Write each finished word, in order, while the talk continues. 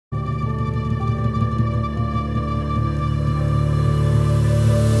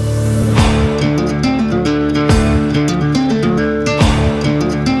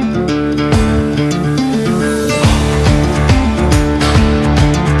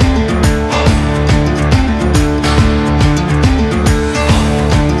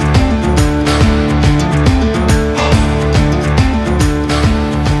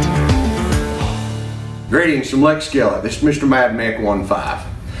some Lex Skillet. This is Mr. Mad Mick 15.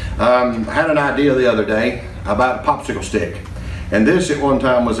 I had an idea the other day about a popsicle stick. And this at one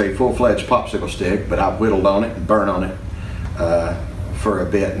time was a full-fledged popsicle stick, but I've whittled on it and burned on it for a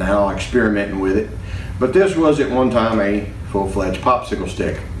bit now, experimenting with it. But this was at one time a full-fledged popsicle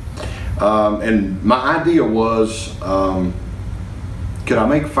stick. And my idea was, could I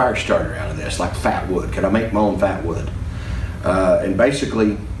make a fire starter out of this, like fat wood? Could I make my own fat wood? And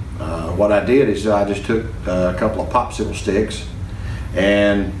basically, what I did is I just took a couple of popsicle sticks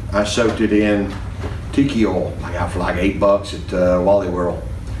and I soaked it in tiki oil. I got for like $8 at Wally World.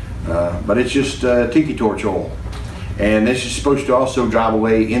 But it's just tiki torch oil. And this is supposed to also drive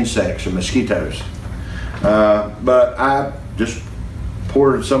away insects or mosquitoes. But I just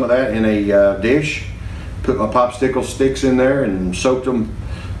poured some of that in a dish, put my popsicle sticks in there and soaked them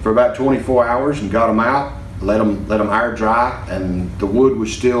for about 24 hours and got them out, let them air dry, and the wood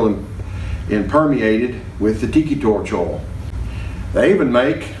was still impermeated with the tiki torch oil. They even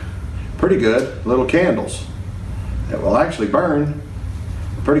make pretty good little candles that will actually burn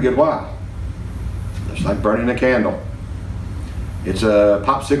a pretty good while. Just like burning a candle. It's a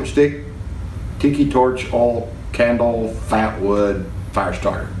popsicle stick, tiki torch oil, candle, fat wood, fire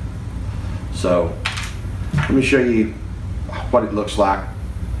starter. So let me show you what it looks like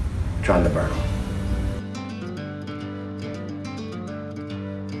trying to burn them.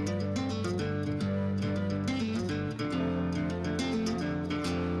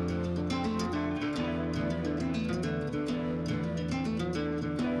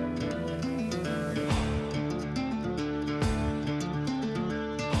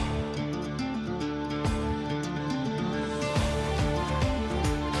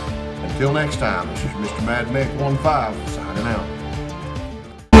 Until next time, this is Mr. Mad Mick 15 signing out.